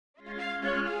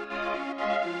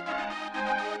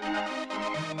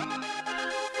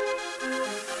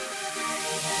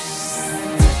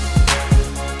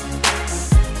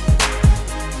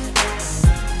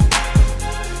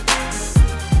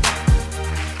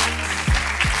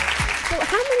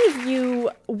of you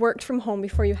worked from home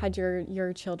before you had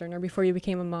your children or before you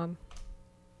became a mom?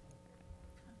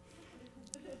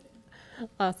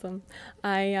 Awesome.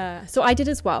 So I did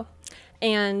as well.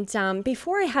 And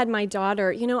before I had my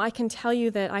daughter, you know, I can tell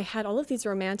you that I had all of these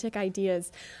romantic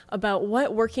ideas about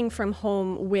what working from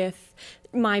home with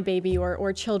my baby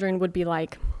or children would be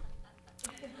like.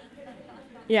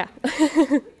 Yeah.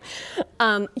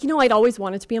 You know, I'd always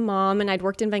wanted to be a mom, and I'd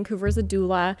worked in Vancouver as a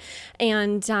doula.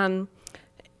 And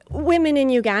women in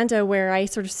Uganda, where I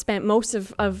sort of spent most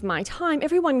of my time,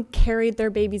 everyone carried their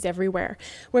babies everywhere.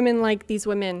 Women like these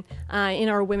women in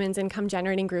our women's income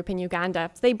generating group in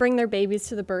Uganda, they bring their babies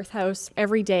to the birth house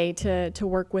every day to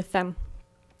work with them.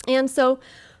 And so,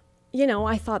 you know,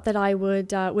 I thought that I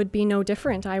would be no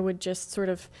different. I would just sort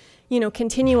of, you know,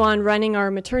 continue on running our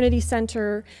maternity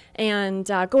center and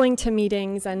going to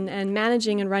meetings and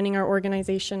managing and running our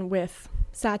organization with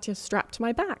Satya strapped to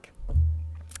my back.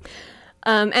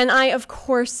 And I, of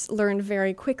course, learned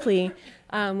very quickly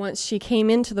once she came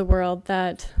into the world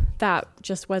that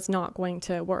just was not going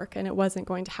to work and it wasn't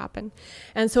going to happen.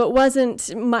 And so it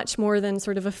wasn't much more than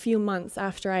sort of a few months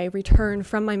after I returned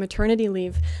from my maternity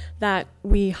leave that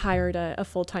we hired a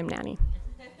full-time nanny.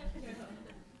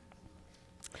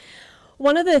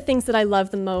 One of the things that I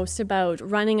love the most about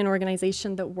running an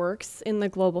organization that works in the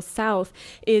Global South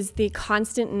is the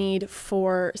constant need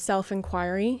for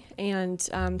self-inquiry and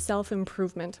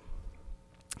self-improvement.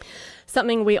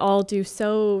 Something we all do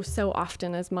so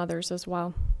often as mothers as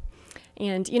well.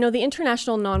 And, you know, the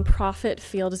international nonprofit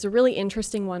field is a really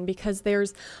interesting one because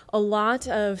there's a lot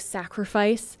of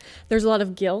sacrifice, there's a lot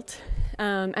of guilt,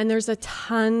 and there's a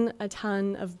ton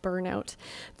of burnout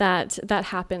that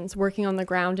happens working on the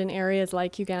ground in areas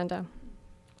like Uganda.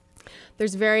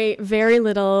 There's very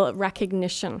little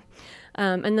recognition.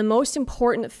 And the most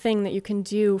important thing that you can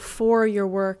do for your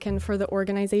work and for the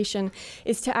organization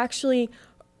is to actually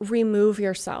remove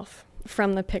yourself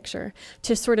from the picture,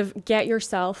 to sort of get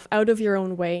yourself out of your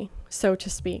own way, so to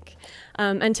speak,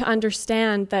 and to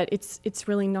understand that it's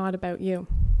really not about you.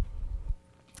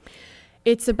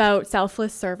 It's about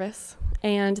selfless service,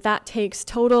 and that takes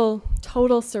total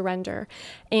surrender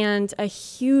and a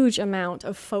huge amount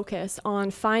of focus on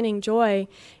finding joy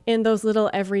in those little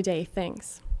everyday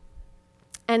things.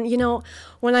 And, you know,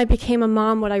 when I became a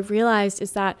mom, what I realized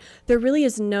is that there really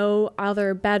is no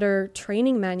other better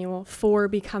training manual for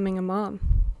becoming a mom.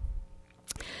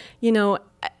 You know,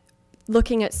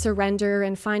 looking at surrender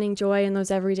and finding joy in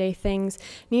those everyday things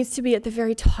needs to be at the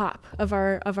very top of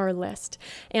our list.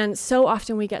 And so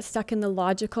often we get stuck in the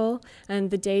logical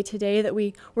and the day-to-day that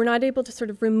we're not able to sort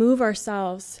of remove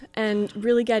ourselves and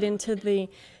really get into the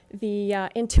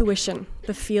intuition,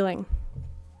 the feeling.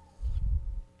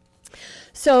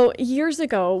 So years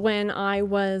ago, when I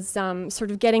was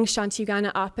sort of getting Shanti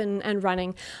Uganda up and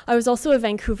running, I was also a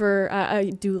Vancouver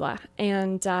a doula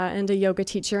and a yoga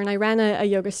teacher, and I ran a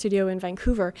yoga studio in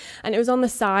Vancouver. And it was on the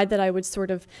side that I would sort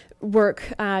of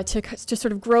work to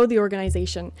sort of grow the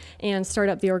organization and start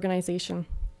up the organization.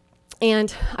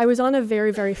 And I was on a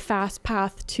very fast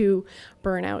path to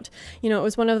burnout. You know, it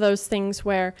was one of those things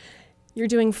where you're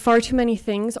doing far too many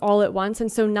things all at once, and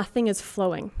so nothing is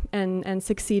flowing and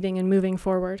succeeding and moving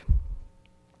forward.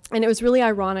 And it was really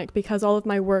ironic because all of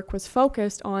my work was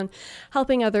focused on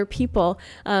helping other people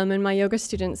and my yoga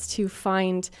students to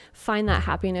find that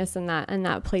happiness and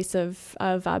that place of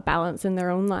balance in their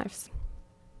own lives.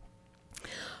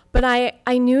 But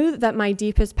I knew that my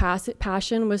deepest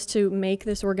passion was to make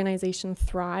this organization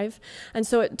thrive. And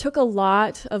so it took a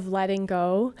lot of letting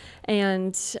go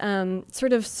and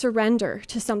sort of surrender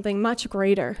to something much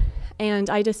greater. And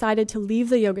I decided to leave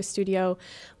the yoga studio,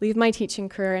 leave my teaching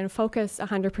career, and focus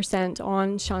 100%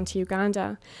 on Shanti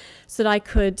Uganda so that I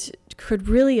could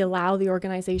really allow the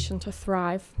organization to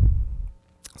thrive.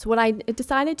 So what I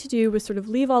decided to do was sort of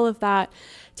leave all of that,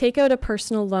 take out a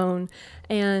personal loan,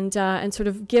 and sort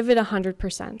of give it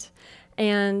 100%.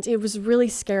 And it was a really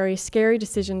scary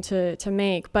decision to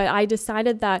make. But I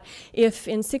decided that if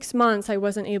in 6 months I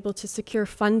wasn't able to secure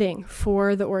funding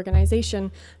for the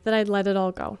organization, that I'd let it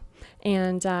all go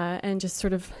and just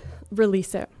sort of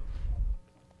release it.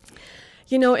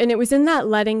 You know, and it was in that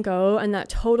letting go and that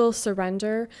total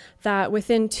surrender that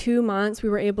within 2 months we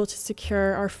were able to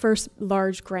secure our first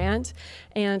large grant,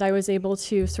 and I was able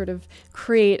to sort of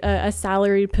create a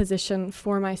salaried position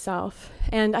for myself.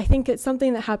 And I think it's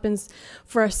something that happens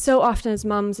for us so often as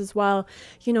moms as well,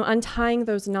 you know, untying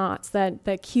those knots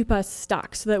that keep us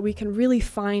stuck so that we can really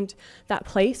find that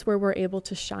place where we're able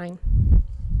to shine.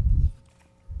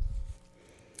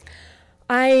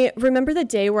 I remember the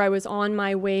day where I was on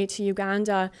my way to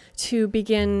Uganda to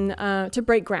begin, to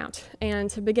break ground and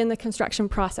to begin the construction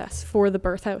process for the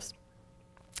birth house.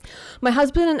 My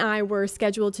husband and I were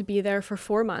scheduled to be there for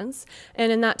 4 months, and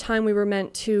in that time we were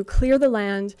meant to clear the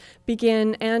land,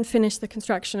 begin and finish the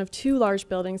construction of 2 large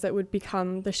buildings that would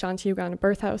become the Shanti Uganda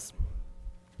birth house.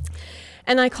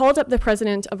 And I called up the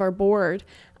president of our board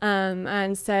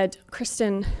and said,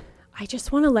 Kristen, I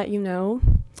just want to let you know,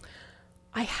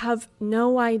 I have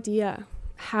no idea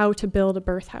how to build a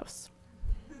birth house.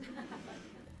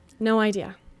 No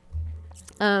idea.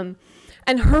 And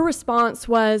her response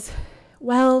was,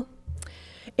 well,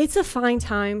 it's a fine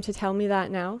time to tell me that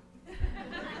now.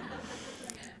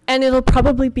 And it'll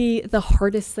probably be the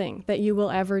hardest thing that you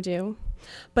will ever do.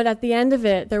 But at the end of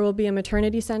it, there will be a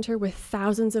maternity center with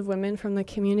thousands of women from the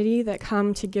community that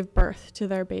come to give birth to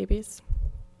their babies.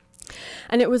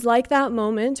 And it was like that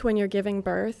moment when you're giving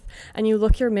birth and you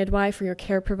look your midwife or your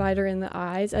care provider in the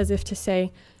eyes as if to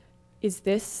say, is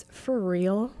this for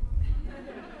real?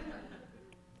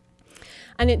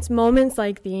 And it's moments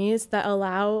like these that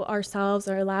allow ourselves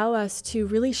or allow us to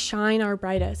really shine our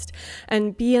brightest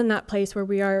and be in that place where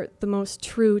we are the most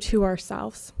true to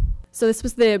ourselves. So this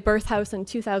was the birth house in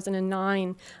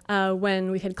 2009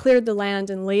 when we had cleared the land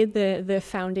and laid the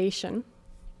foundation.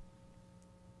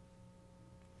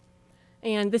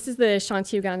 And this is the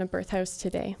Shanti Uganda birth house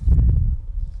today.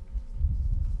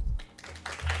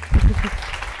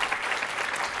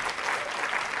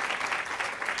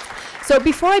 So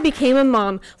before I became a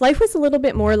mom, life was a little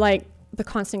bit more like The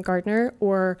Constant Gardener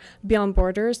or Beyond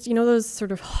Borders. You know those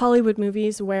sort of Hollywood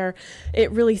movies where it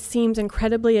really seems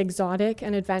incredibly exotic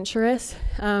and adventurous,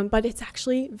 but it's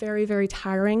actually very, very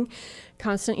tiring.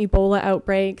 Constant Ebola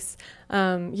outbreaks,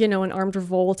 you know, an armed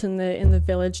revolt in the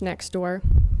village next door.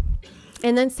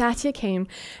 And then Satya came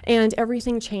and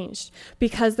everything changed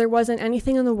because there wasn't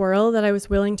anything in the world that I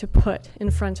was willing to put in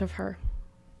front of her.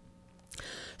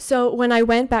 So when I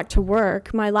went back to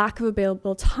work, my lack of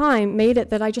available time made it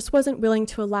that I just wasn't willing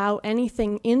to allow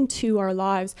anything into our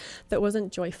lives that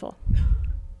wasn't joyful.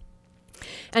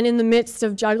 And in the midst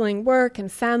of juggling work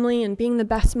and family and being the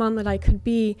best mom that I could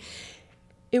be,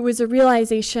 it was a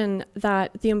realization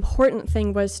that the important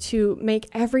thing was to make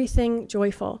everything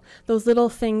joyful, those little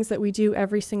things that we do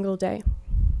every single day.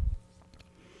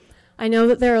 I know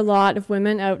that there are a lot of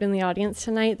women out in the audience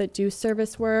tonight that do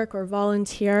service work or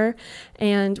volunteer,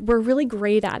 and we're really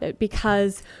great at it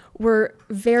because we're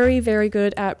very, very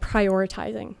good at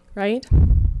prioritizing, right?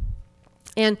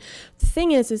 And the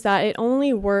thing is that it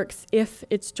only works if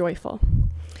it's joyful.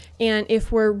 And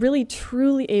if we're really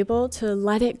truly able to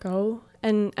let it go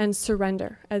and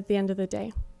surrender at the end of the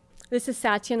day. This is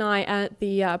Satya and I at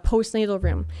the postnatal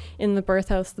room in the birth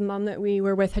house. The mom that we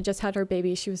were with had just had her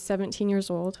baby. She was 17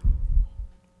 years old.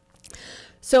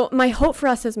 So my hope for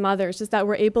us as mothers is that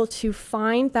we're able to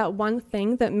find that one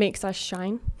thing that makes us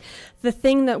shine, the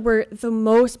thing that we're the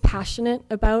most passionate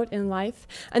about in life,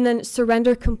 and then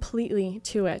surrender completely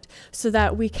to it so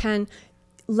that we can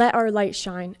let our light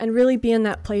shine and really be in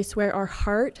that place where our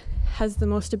heart has the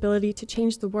most ability to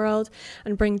change the world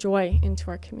and bring joy into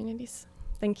our communities.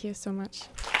 Thank you so much.